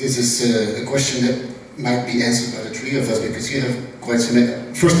 This is a question that might be answered by the three of us, because you have quite some...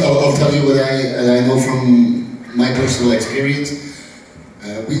 First, I'll tell you what I know from my personal experience.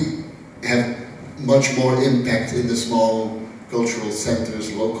 We have much more impact in the small cultural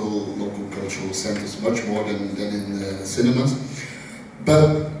centers, local cultural centers, much more than in cinemas.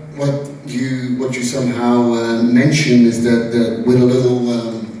 But what you somehow mentioned is that with a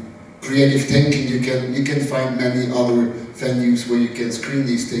little creative thinking, you can find many other venues where you can screen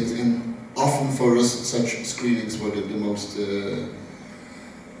these things, and often for us such screenings were the most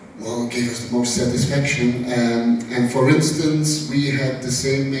gave us the most satisfaction. And for instance, we had the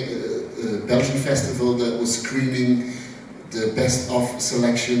same Belgian festival that was screening the best of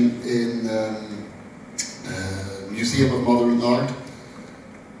selection in Museum of Modern Art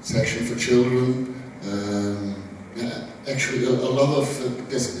section for children. Actually, a lot of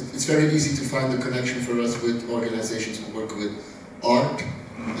it's very easy to find a connection for us with organizations who work with art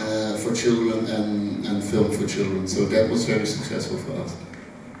for children and film for children. So that was very successful for us.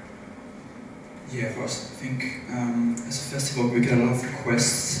 Yeah, for us, I think as a festival we get a lot of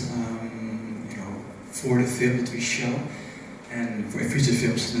requests, you know, for the film that we show, and for feature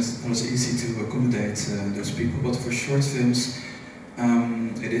films it's not as easy to accommodate those people. But for short films,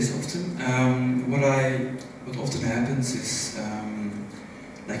 it is often. What often happens is,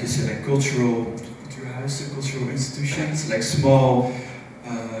 like you said, like cultural institutions, like small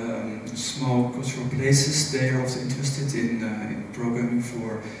cultural places. They are often interested in programming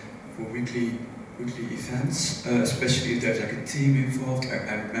for weekly events, especially if there's like a team involved.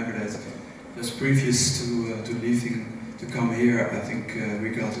 I remember that just previous to leaving to come here, I think we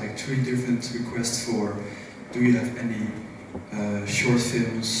got like 3 different requests for, do you have any short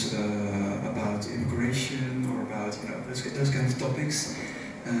films about immigration or about, you know, those kind of topics.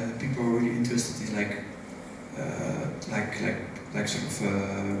 People are really interested in like sort of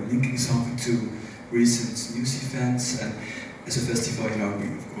linking something to recent news events. And as a festival, you know, we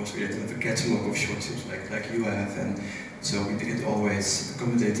of course we have a catalogue of short films like you have, and so we didn't always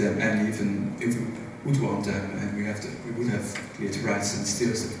accommodate them, and even if we would want them, and we would have creative rights, and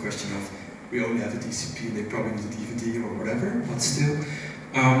still it's the question of, we only have a DCP, they probably need a DVD or whatever, but still.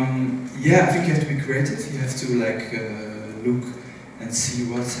 Yeah, I think you have to be creative, you have to like look and see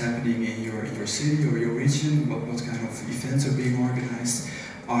what's happening in your city or your region, what kind of events are being organized,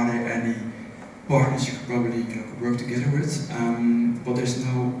 are there any partners you could probably work together with, but there's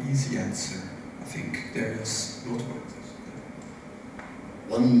no easy answer. I think there's multiple answers.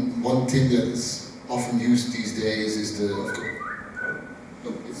 One thing that is often used these days is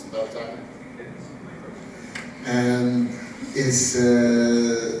it's about time. Is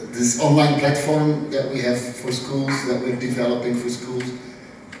this online platform that we have for schools, that we're developing for schools.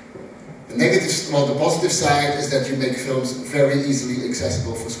 The positive side is that you make films very easily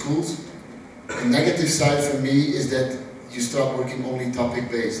accessible for schools. The negative side for me is that you start working only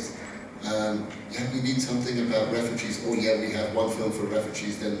topic-based. yeah, we need something about refugees. Oh yeah, we have one film for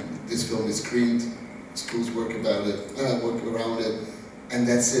refugees, then this film is screened, schools work about it, work around it, and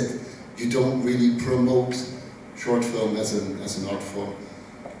that's it. You don't really promote short film as an art form.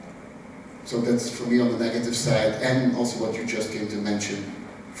 So that's for me on the negative side, and also what you just came to mention.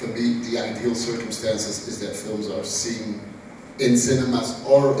 For me, the ideal circumstances is that films are seen in cinemas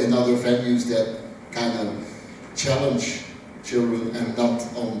or in other venues that kind of challenge children and not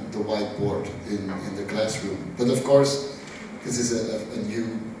on the whiteboard in the classroom. But of course, this is a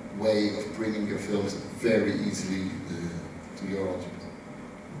new way of bringing your films very easily to your audience.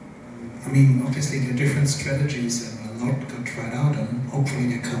 I mean, obviously there are different strategies and a lot got tried out, and hopefully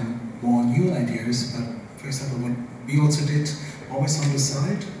there come more new ideas. But for example, what we also did, always on the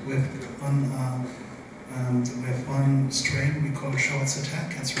side, with one strain we call Shorts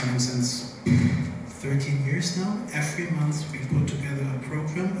Attack. It's running since 13 years now. Every month we put together a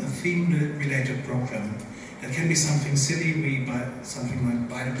program, a theme-related program. It can be something silly, we buy something like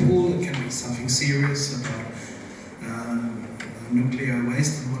By the Pool, it can be something serious about nuclear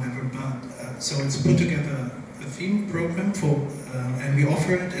waste and whatever, but so it's put together a theme program for, and we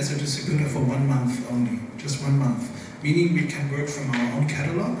offer it as a distributor for 1 month only, just 1 month. Meaning we can work from our own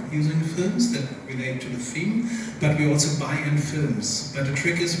catalogue using films that relate to the theme, but we also buy in films. But the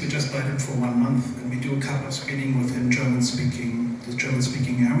trick is we just buy them for 1 month, and we do a couple of screenings within the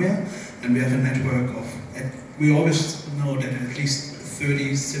German-speaking area, and we have a network of, we always know that at least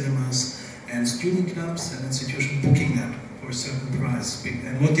 30 cinemas and student clubs and institutions booking that for a certain price.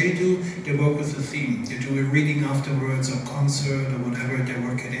 And what they do, they work with the theme. They do a reading afterwards, or concert, or whatever, they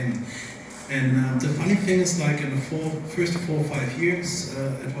work it in. And the funny thing is, like in the first 4 or 5 years,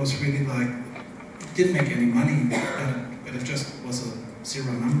 it was really like, it didn't make any money, but it just was a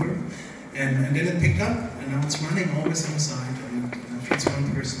zero number. And then it picked up, and now it's running always on the side, and it feeds one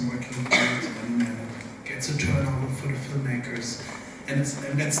person working with it, and gets a turnover for the filmmakers. And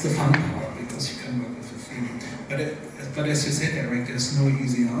that's the fun part, because you can work with the theme. But as you said, Eric, there's no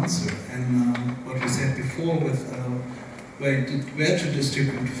easy answer. And what we said before with where to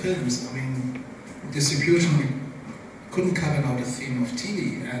distribute films, I mean, distribution, we couldn't cover now the theme of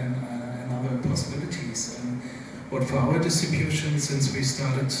TV and other possibilities. But for our distribution, since we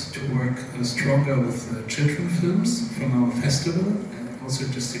started to work stronger with children films from our festival, and also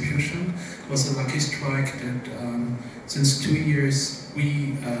distribution, was a lucky strike that since 2 years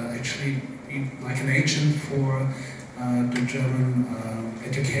we actually like an agent for the German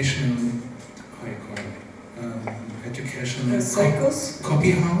educational, how you call it, educational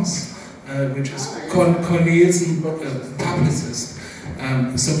copy house, which is Cornelius publicist.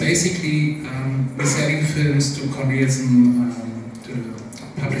 So basically, we're selling films to Cornelius, to the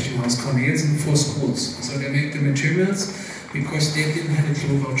publishing house Cornelius for schools. So they make the materials because they didn't have a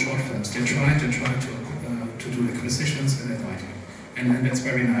clue about short films. They tried to do acquisitions and inviting. And that's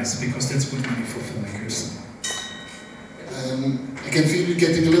very nice, because that's good money for filmmakers. I can feel you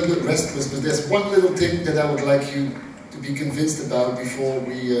getting a little bit restless, but there's one little thing that I would like you to be convinced about before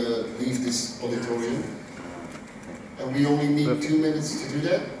we leave this auditorium. And we only need 2 minutes to do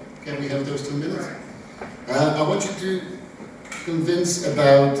that. Can we have those 2 minutes? I want you to convince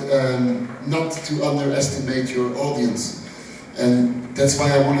about not to underestimate your audience. And that's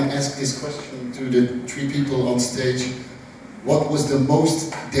why I want to ask this question to the 3 people on stage. What was the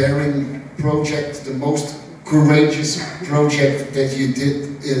most daring project, the most courageous project that you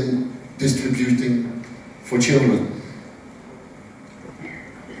did in distributing for children?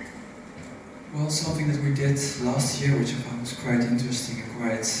 Well, something that we did last year, which I found was quite interesting and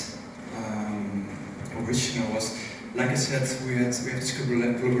quite original, was, like I said, we have this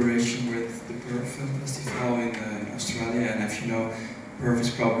collaboration with the Perth Film Festival in Australia, and if you know, Perth is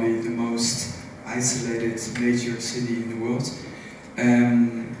probably the most isolated major city in the world.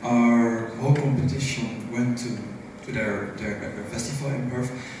 Our whole competition went to their festival in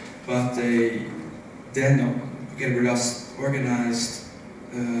Perth, but they then, together with us, organized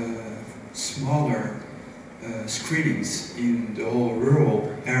smaller screenings in the whole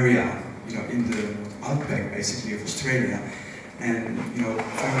rural area, you know, in the outback basically of Australia, and you know,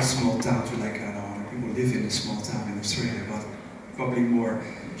 very small towns, like I don't know, people live in a small town in Australia, but probably more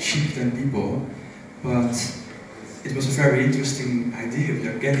sheep than people. But it was a very interesting idea. We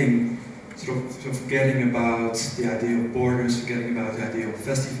are getting sort of forgetting about the idea of borders, forgetting about the idea of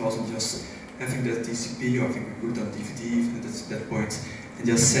festivals, and just having that DCP, or I think we put it on DVD even at that point, and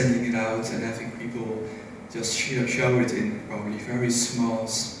just sending it out and having people just show it in probably very small,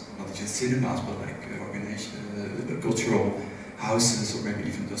 not just cinemas, but like cultural houses, or maybe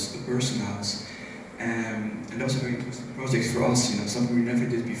even just a person house. And that was a very interesting project for us, something we never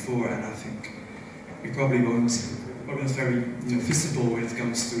did before, and I think we probably not very visible when it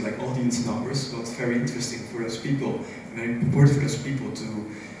comes to like audience numbers, but very interesting for those people, very important for those people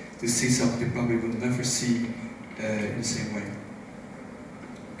to see something they probably would never see in the same way.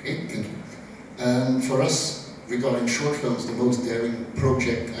 Okay, thank you. For us, regarding short films, the most daring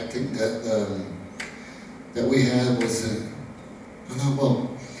project I think that we had was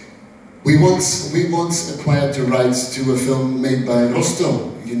we once acquired the rights to a film made by Rosto,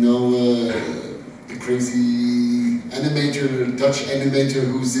 the crazy animator, Dutch animator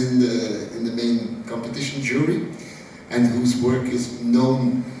who's in the main competition jury and whose work is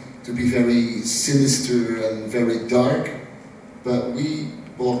known to be very sinister and very dark. But we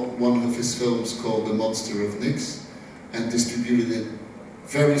bought one of his films called The Monster of Nix and distributed it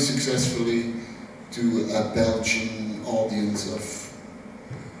very successfully to a Belgian audience of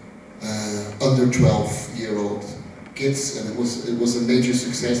under 12-year-old kids, and it was a major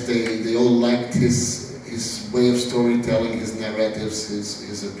success. They all liked his way of storytelling, his narratives,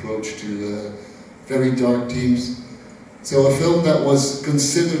 his approach to very dark themes. So a film that was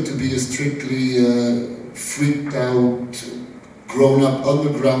considered to be a strictly freaked out, grown-up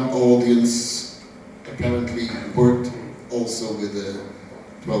underground audience apparently worked also with a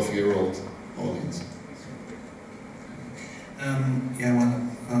 12-year-old audience.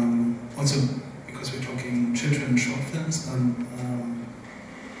 Also, because we're talking children short films, I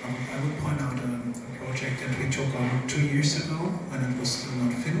would point out a project that we took on 2 years ago when it was still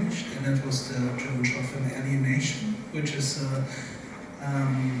not finished, and it was the German short film Alienation, which is an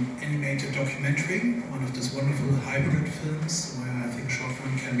animated documentary, one of those wonderful hybrid films where I think short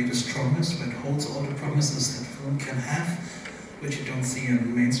film can be the strongest, where it holds all the promises that film can have, which you don't see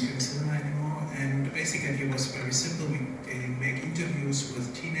in mainstream cinema anymore. And the basic idea was very simple. They make interviews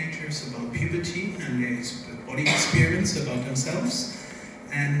with teenagers about puberty and their body experience about themselves,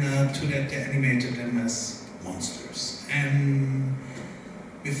 and to that they animated them as monsters. And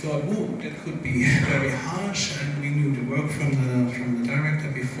we thought, whoa, that could be very harsh, and we knew the work from the director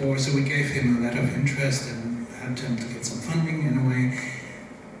before, so we gave him a letter of interest and helped him to get some funding in a way.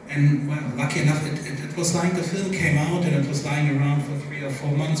 And well, lucky enough, it was like the film came out and it was lying around for 3 or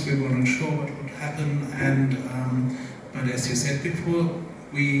 4 months. We weren't sure what would happen, and but as you said before,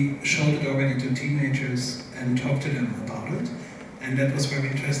 we showed it already to teenagers and talked to them about it, and that was very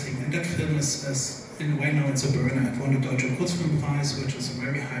interesting. And that film is in a way now it's a burner. It won the Deutsche Kurzfilmpreis, which is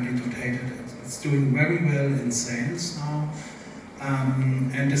very highly dotated. It's doing very well in sales now,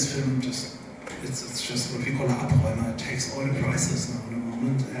 and this film it's just what we call an Abräumer. It takes all the prizes now in a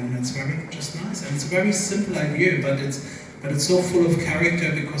moment, and it's very just nice. And it's a very simple idea, but it's so full of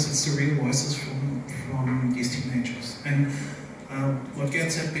character because it's the real voices from these teenagers. And what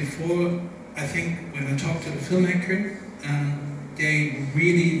Gert said before, I think when I talked to the filmmaker, they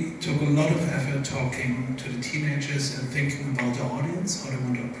really took a lot of effort talking to the teenagers and thinking about the audience, how they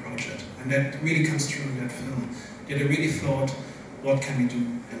want to approach it. And that really comes through in that film. They really thought, what can we do?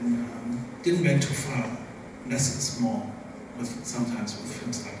 And didn't went too far. Less is more, sometimes with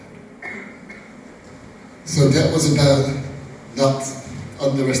films like that. So that was about not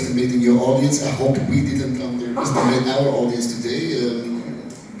underestimating your audience. I hope we didn't underestimate our audience today.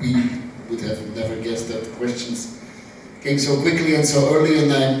 We would have never guessed that the questions came so quickly and so early,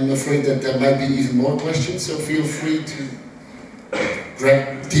 and I'm afraid that there might be even more questions, so feel free to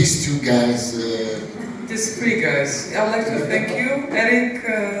grab these two guys. These three guys. I'd like to thank you, Eric,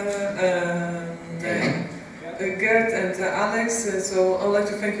 Gert and Alex. So I'd like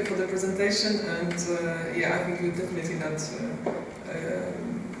to thank you for the presentation, and yeah, I think you definitely not.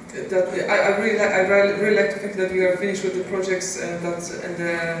 I really like to think that you are finished with the projects and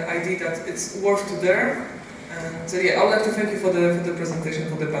the idea that it's worth to there. And yeah, I would like to thank you for the presentation,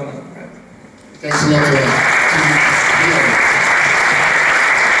 for the panel. Right? Thanks a lot.